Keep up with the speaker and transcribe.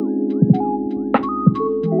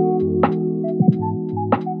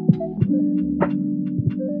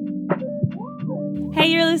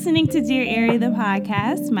listening to Dear Ari, the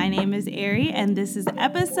podcast. My name is Ari, and this is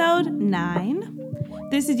episode 9.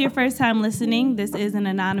 This is your first time listening. This is an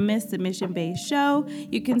anonymous submission-based show.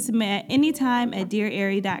 You can submit at any time at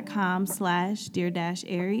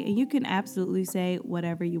dearari.com/dear-ari, and you can absolutely say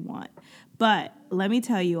whatever you want. But let me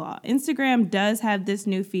tell you all, Instagram does have this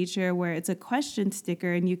new feature where it's a question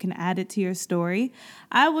sticker and you can add it to your story.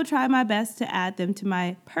 I will try my best to add them to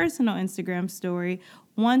my personal Instagram story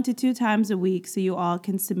 1 to 2 times a week so you all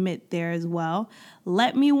can submit there as well.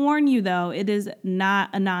 Let me warn you though, it is not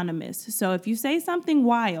anonymous. So if you say something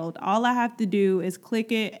wild, all I have to do is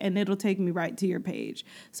click it and it'll take me right to your page.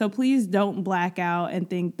 So please don't black out and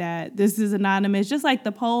think that this is anonymous. Just like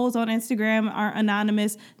the polls on Instagram are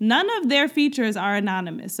anonymous, none of their features are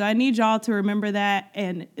anonymous. So I need y'all to remember that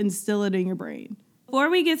and instill it in your brain. Before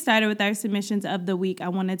we get started with our submissions of the week, I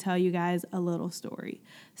want to tell you guys a little story.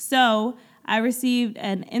 So I received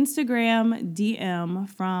an Instagram DM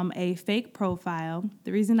from a fake profile.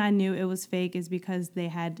 The reason I knew it was fake is because they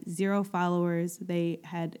had 0 followers, they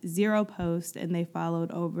had 0 posts, and they followed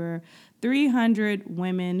over 300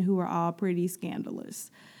 women who were all pretty scandalous.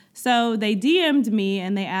 So they DM'd me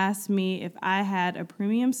and they asked me if I had a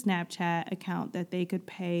premium Snapchat account that they could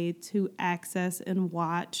pay to access and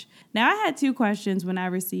watch. Now, I had 2 questions when I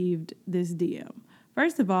received this DM.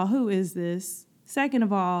 First of all, who is this? Second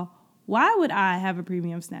of all, why would I have a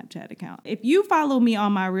premium Snapchat account? If you follow me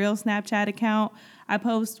on my real Snapchat account, I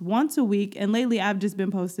post once a week, and lately I've just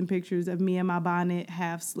been posting pictures of me in my bonnet,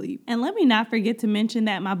 half asleep. And let me not forget to mention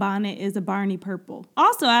that my bonnet is a Barney purple.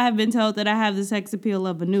 Also, I have been told that I have the sex appeal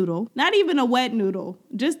of a noodle. Not even a wet noodle,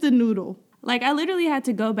 just a noodle. Like, I literally had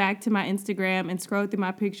to go back to my Instagram and scroll through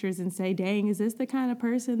my pictures and say, dang, is this the kind of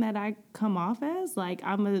person that I come off as? Like,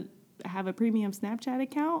 have a premium Snapchat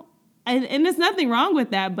account? And there's nothing wrong with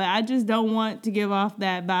that, but I just don't want to give off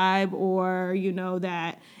that vibe or,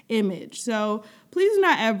 that image. So please do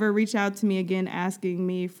not ever reach out to me again asking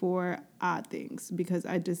me for odd things because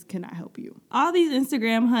I just cannot help you. All these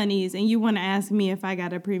Instagram honeys and you want to ask me if I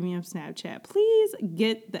got a premium Snapchat, please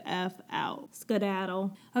get the F out.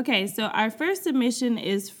 Skedaddle. Okay, so our first submission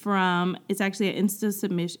is it's actually an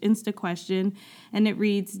Insta question, and it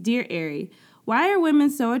reads, Dear Ari, why are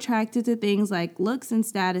women so attracted to things like looks and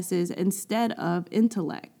statuses instead of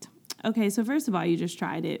intellect? Okay, so first of all, you just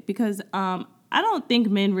tried it because I don't think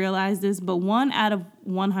men realize this, but 1 out of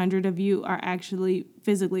 100 of you are actually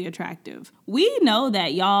physically attractive. We know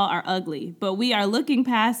that y'all are ugly, but we are looking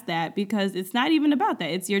past that because it's not even about that.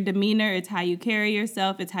 It's your demeanor. It's how you carry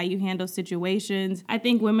yourself. It's how you handle situations. I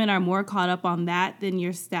think women are more caught up on that than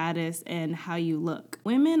your status and how you look.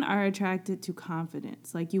 Women are attracted to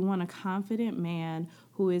confidence. Like, you want a confident man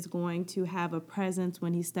who is going to have a presence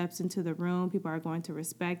when he steps into the room. People are going to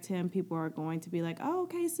respect him. People are going to be like, oh,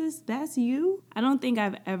 okay, sis, that's you. I don't think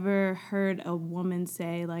I've ever heard a woman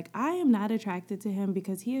say, like, I am not attracted to him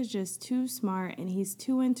because he is just too smart and he's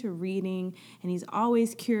too into reading and he's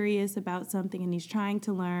always curious about something and he's trying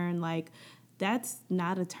to learn. Like, that's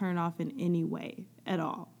not a turnoff in any way at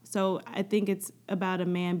all. So I think it's about a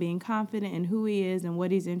man being confident in who he is and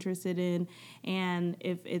what he's interested in. And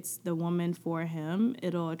if it's the woman for him,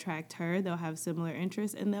 it'll attract her. They'll have similar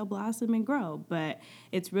interests and they'll blossom and grow. But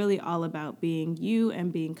it's really all about being you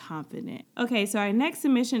and being confident. Okay, so our next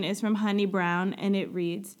submission is from Honey Brown, and it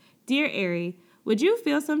reads, Dear Ari, would you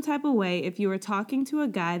feel some type of way if you were talking to a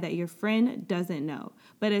guy that your friend doesn't know,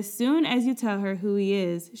 but as soon as you tell her who he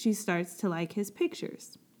is, she starts to like his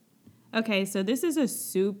pictures? Okay, so this is a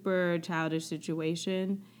super childish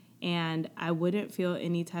situation, and I wouldn't feel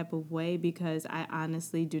any type of way because I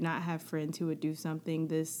honestly do not have friends who would do something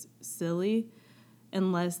this silly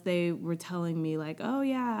unless they were telling me, like, oh,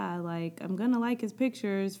 yeah, like, I'm going to like his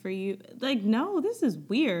pictures for you. Like, no, this is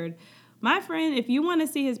weird. My friend, if you want to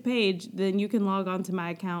see his page, then you can log on to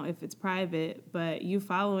my account if it's private, but you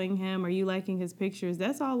following him or you liking his pictures,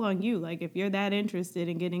 that's all on you. Like, if you're that interested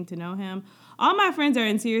in getting to know him, all my friends are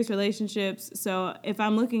in serious relationships, so if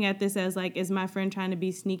I'm looking at this as, like, is my friend trying to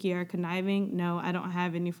be sneaky or conniving? No, I don't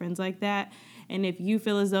have any friends like that, and if you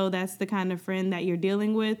feel as though that's the kind of friend that you're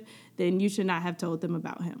dealing with, then you should not have told them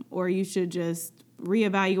about him, or you should just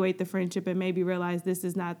reevaluate the friendship and maybe realize this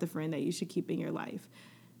is not the friend that you should keep in your life.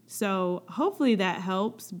 So hopefully that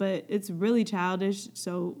helps, but it's really childish.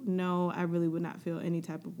 So no, I really would not feel any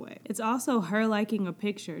type of way. It's also her liking a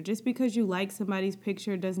picture. Just because you like somebody's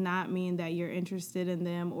picture does not mean that you're interested in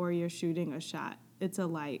them or you're shooting a shot. It's a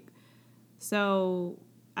like. So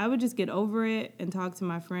I would just get over it and talk to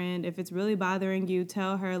my friend. If it's really bothering you,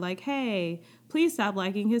 tell her, like, hey, please stop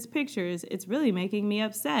liking his pictures. It's really making me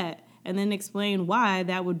upset. And then explain why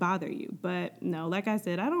that would bother you. But no, like I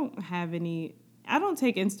said, I I don't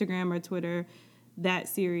take Instagram or Twitter that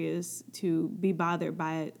serious to be bothered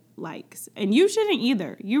by likes. And you shouldn't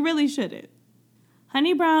either. You really shouldn't.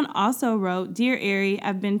 Honey Brown also wrote, Dear Ari,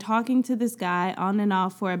 I've been talking to this guy on and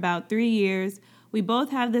off for about 3 years. We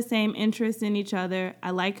both have the same interests in each other.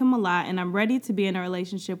 I like him a lot and I'm ready to be in a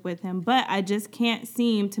relationship with him, but I just can't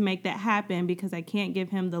seem to make that happen because I can't give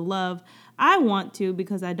him the love I want to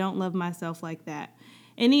because I don't love myself like that.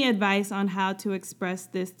 Any advice on how to express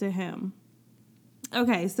this to him?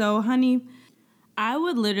 Okay, so honey, I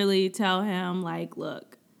would literally tell him, like,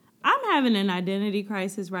 look, I'm having an identity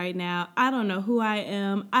crisis right now. I don't know who I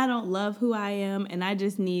am. I don't love who I am. And I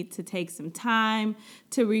just need to take some time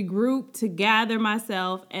to regroup, to gather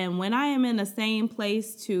myself. And when I am in the same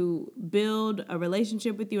place to build a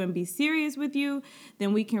relationship with you and be serious with you,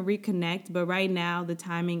 then we can reconnect. But right now, the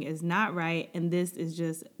timing is not right. And this is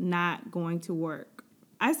just not going to work.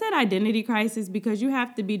 I said identity crisis because you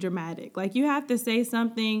have to be dramatic. Like, you have to say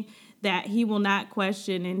something that he will not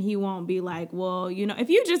question, and he won't be like, well, if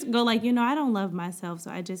you just go like, I don't love myself, so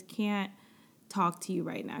I just can't talk to you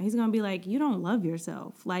right now. He's going to be like, you don't love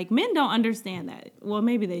yourself. Like, men don't understand that. Well,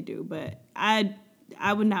 maybe they do, but I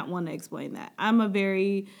would not want to explain that.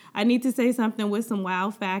 I need to say something with some wow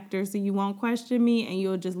factor so you won't question me and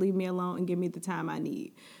you'll just leave me alone and give me the time I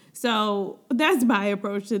need. So that's my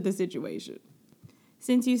approach to the situation.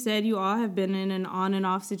 Since you said you all have been in an on and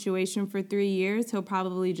off situation for 3 years, he'll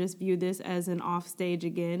probably just view this as an off stage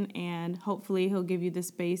again, and hopefully he'll give you the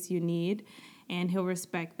space you need, and he'll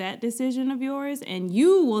respect that decision of yours, and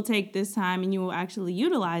you will take this time and you will actually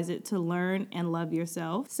utilize it to learn and love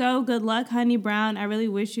yourself. So good luck, Honey Brown. I really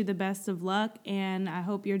wish you the best of luck, and I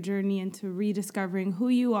hope your journey into rediscovering who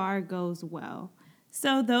you are goes well.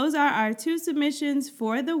 So those are our 2 submissions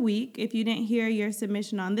for the week. If you didn't hear your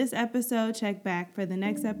submission on this episode, check back for the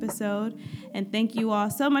next episode. And thank you all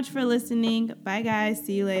so much for listening. Bye, guys.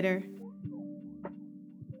 See you later.